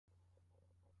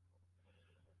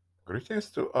Greetings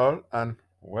to all and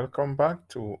welcome back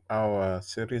to our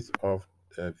series of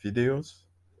videos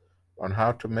on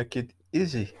how to make it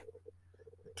easy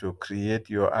to create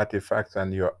your artifacts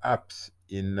and your apps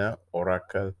in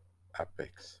Oracle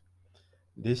Apex.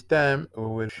 This time we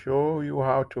will show you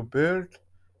how to build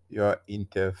your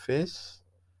interface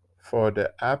for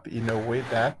the app in a way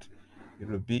that it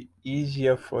will be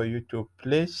easier for you to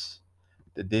place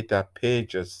the data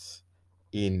pages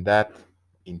in that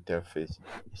interface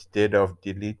instead of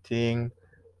deleting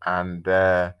and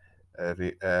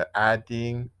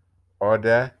adding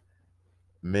other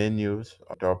menus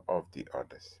on top of the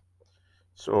others.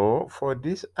 So for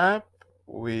this app,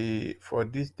 for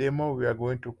this demo, we are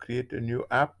going to create a new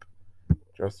app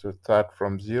just to start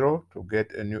from zero to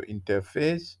get a new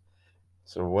interface.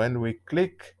 So when we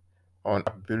click on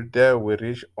App Builder, we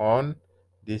reach on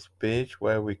this page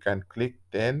where we can click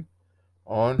then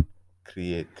on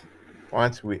Create.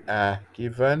 Once we are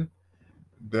given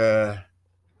the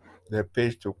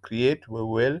page to create, we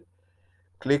will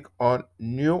click on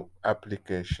New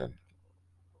Application.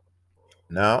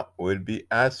 Now we'll be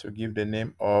asked to give the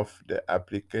name of the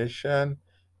application.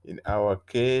 In our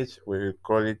case, we will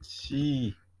call it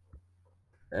CMS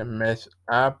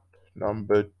App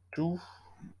number 2,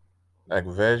 like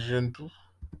version 2.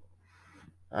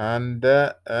 And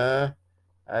I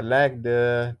like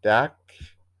the dark,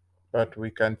 but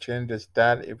we can change the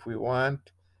style if we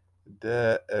want.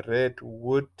 The red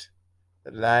wood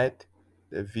light,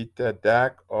 the Vita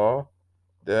dark, or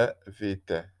the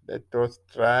Vita. Let us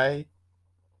try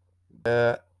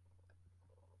the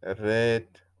red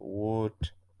wood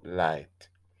light.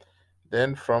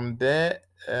 Then from there,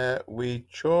 we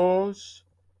chose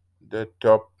the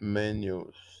top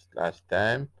menus last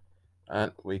time,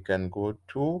 and we can go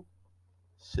to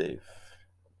save.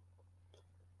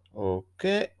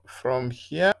 Okay, from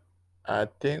here, I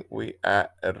think we are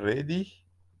ready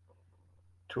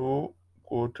to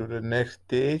go to the next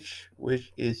stage,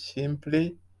 which is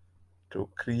simply to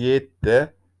create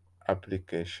the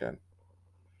application.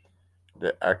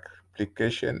 The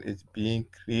application is being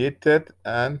created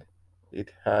and it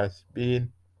has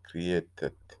been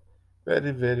created.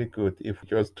 Very, very good. If we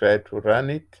just try to run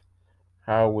it,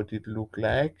 how would it look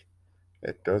like?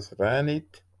 Let us run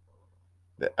it.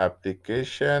 The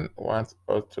application wants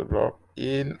us to log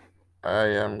in. I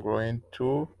am going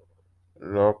to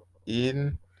log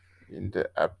in the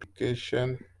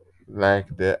application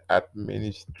like the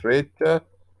administrator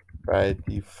by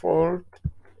default.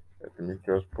 Let me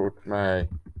just put my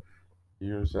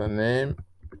username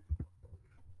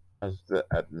as the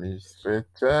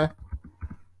administrator,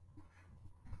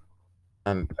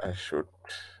 and I should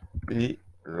be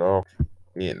logged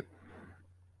in.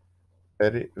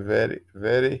 Very, very,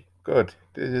 very good.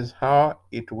 This is how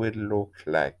it will look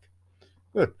like.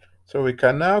 Good. So we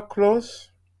can now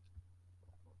close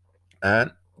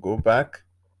and go back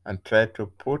and try to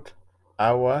put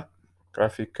our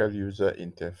graphical user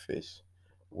interface.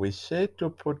 We say to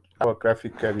put our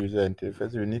graphical user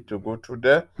interface, we need to go to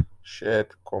the shared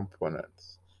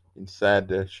components. Inside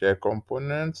the shared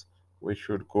components, we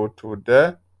should go to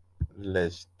the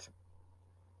list.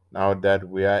 Now that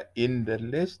we are in the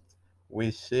list, we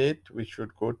said we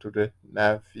should go to the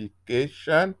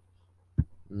navigation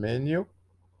menu,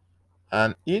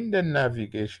 and in the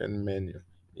navigation menu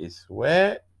is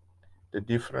where the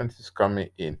difference is coming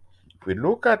in. If we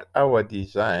look at our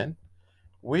design,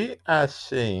 we are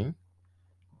saying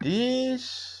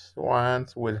these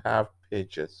ones will have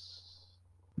pages.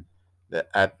 The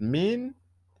admin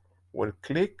will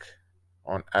click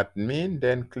on admin,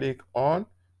 then click on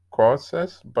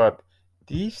courses, but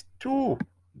these two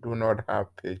do not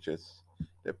have pages.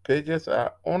 The pages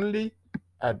are only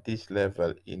at this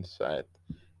level inside.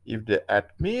 If the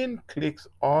admin clicks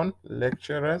on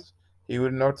lecturers, he will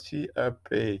not see a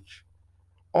page.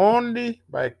 Only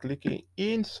by clicking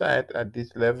inside at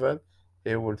this level,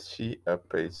 he will see a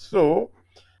page. So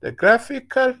the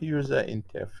graphical user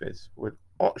interface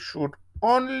should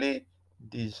only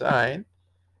design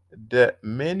the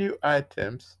menu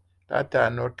items that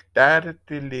are not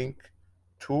directly linked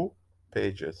to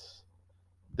pages.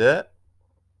 The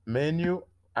menu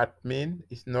admin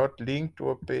is not linked to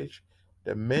a page.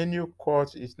 The menu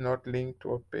course is not linked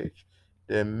to a page.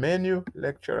 The menu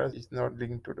lecturers is not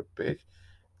linked to the page.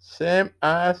 Same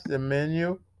as the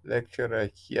menu lecturer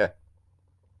here.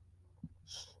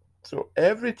 So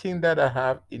everything that I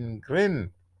have in green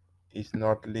is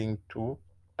not linked to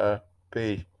a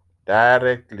page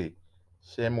directly.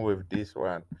 Same with this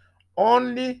one.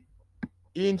 Only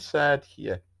inside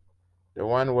here, the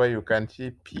one where you can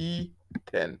see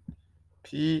P10,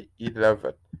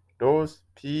 P11, those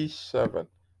P7,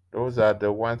 Those are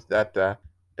the ones that are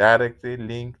directly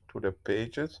linked to the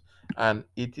pages. And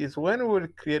it is when we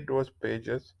create those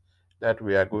pages that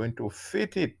we are going to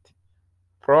fit it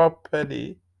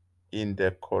properly in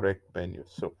the correct menu.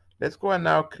 So let's go and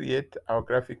now create our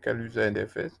graphical user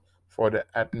interface for the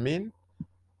admin,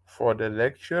 for the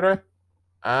lecturer,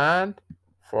 and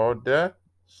for the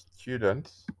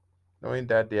students, knowing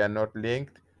that they are not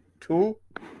linked to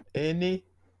any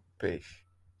page.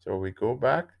 So we go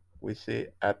back, we say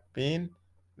admin,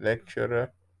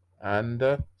 lecturer, and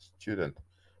student.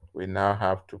 We now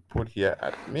have to put here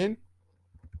admin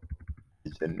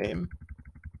is the name.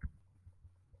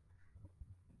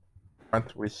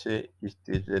 Once we say it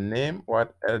is the name,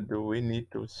 what else do we need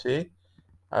to say?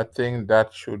 I think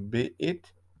that should be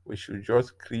it. We should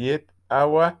just create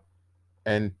our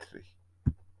entry.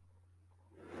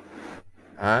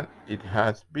 And it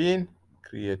has been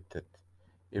created.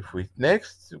 If we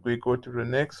go to the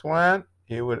next one,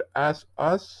 he will ask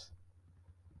us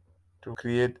to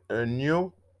create a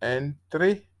new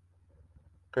entry,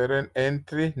 parent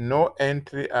entry, no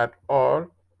entry at all,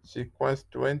 sequence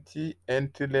 20,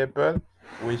 entry label.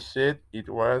 We said it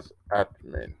was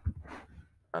admin.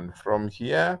 And from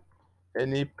here,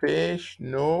 any page,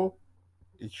 no,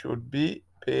 it should be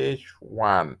page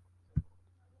 1,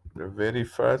 the very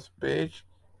first page.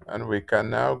 And we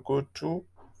can now go to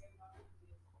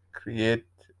create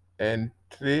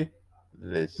entry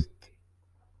list.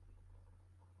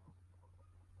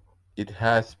 It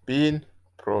has been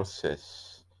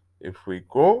processed. If we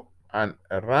go and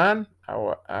run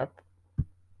our app,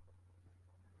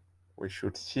 we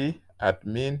should see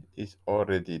admin is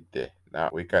already there. Now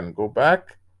we can go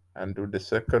back and do the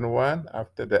second one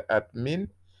after the admin.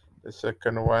 The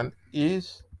second one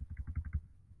is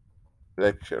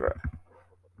lecturer.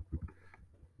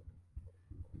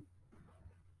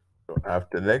 So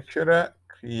after lecturer,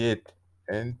 create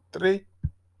entry.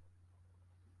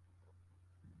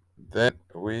 Then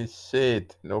we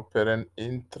said no parent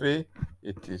entry,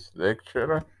 it is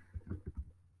lecturer.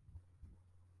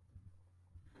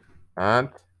 And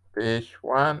page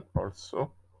 1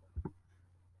 also.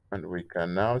 And we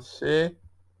can now say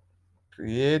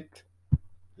create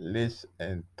list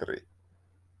entry.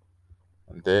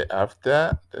 And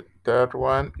thereafter, the third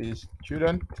one is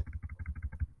student.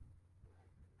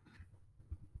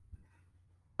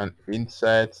 And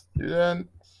inside student,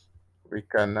 we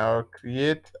can now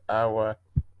create our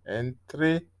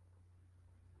entry.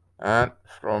 And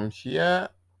from here,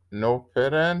 no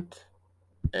parent,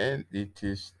 and it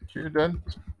is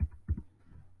student.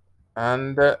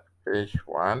 And page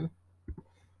 1.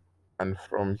 And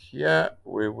from here,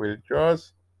 we will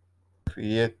just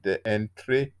create the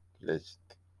entry list.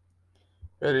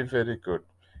 Very, very good.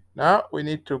 Now we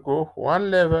need to go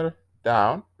one level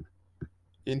down.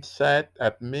 Inside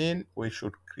admin, we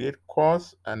should create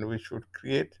course and we should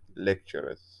create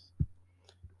lecturers.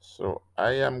 So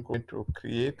I am going to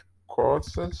create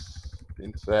courses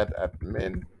inside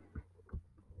admin.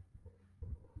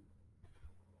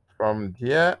 From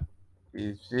here,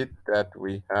 is it that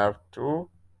we have to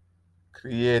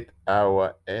create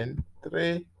our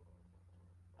entry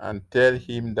and tell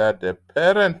him that the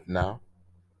parent now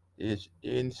is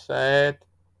inside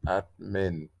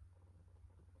admin.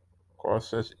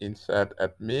 Courses inside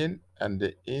admin, and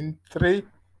the entry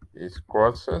is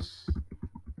courses.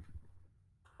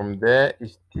 From there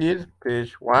is still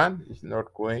page 1, is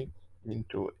not going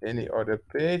into any other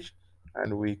page,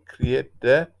 and we create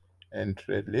the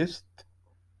entry list.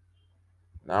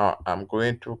 Now I'm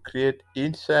going to create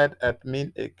inside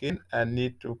admin again. I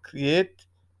need to create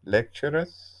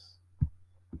lecturers.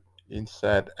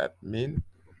 Inside admin,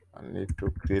 I need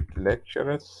to create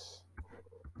lecturers.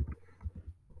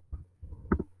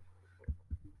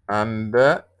 And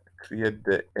create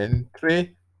the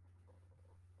entry.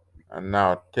 And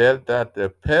now tell that the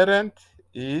parent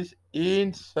is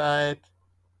inside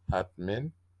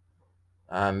admin.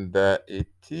 And it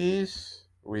is,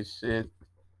 we said,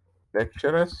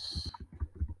 lecturers.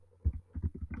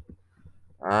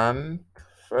 And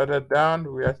further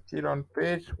down, we are still on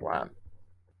page 1.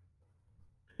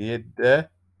 Create the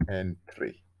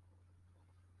entry.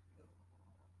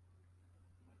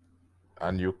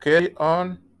 And you carry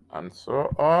on, and so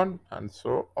on, and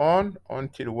so on,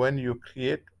 until when you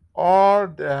create all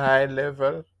the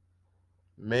high-level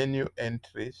menu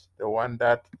entries, the one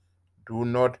that do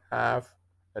not have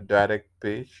a direct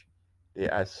page. They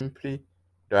are simply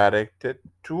directed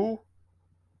to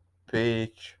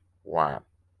page 1.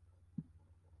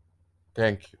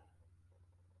 Thank you.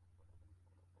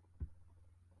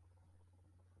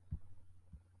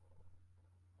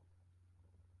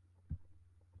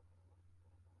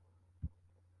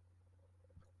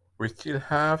 We still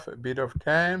have a bit of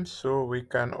time, so we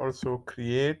can also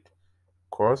create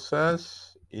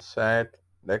courses inside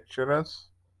lecturers.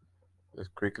 Let's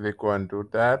quickly go and do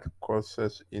that.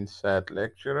 Courses inside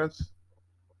lecturers.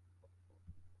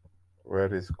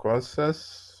 Where is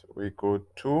courses? We go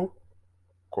to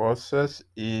courses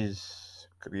is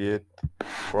create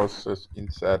courses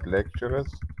inside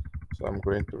lecturers. So I'm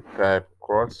going to type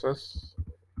courses,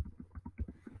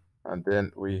 and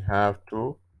then we have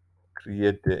to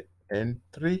create the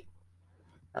entry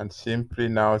and simply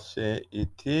now say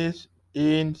it is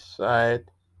inside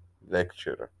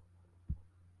lecturer.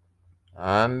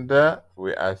 And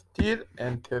we are still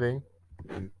entering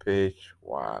in page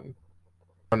 1.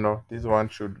 Oh no, this one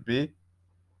should be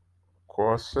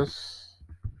courses.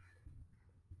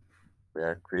 We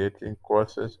are creating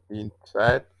courses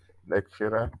inside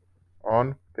lecturer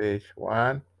on page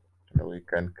 1, and we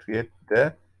can create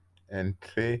the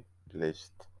entry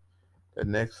list. The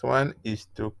next one is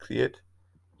to create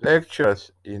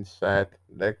lecturers inside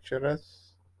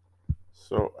lecturers.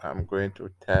 So I'm going to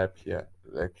type here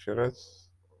lecturers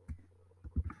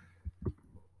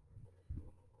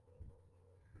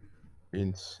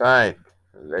inside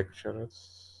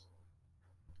lecturers.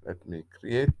 Let me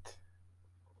create,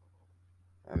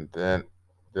 and then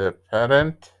the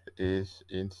parent is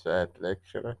inside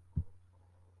lecturer.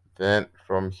 Then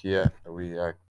from here we are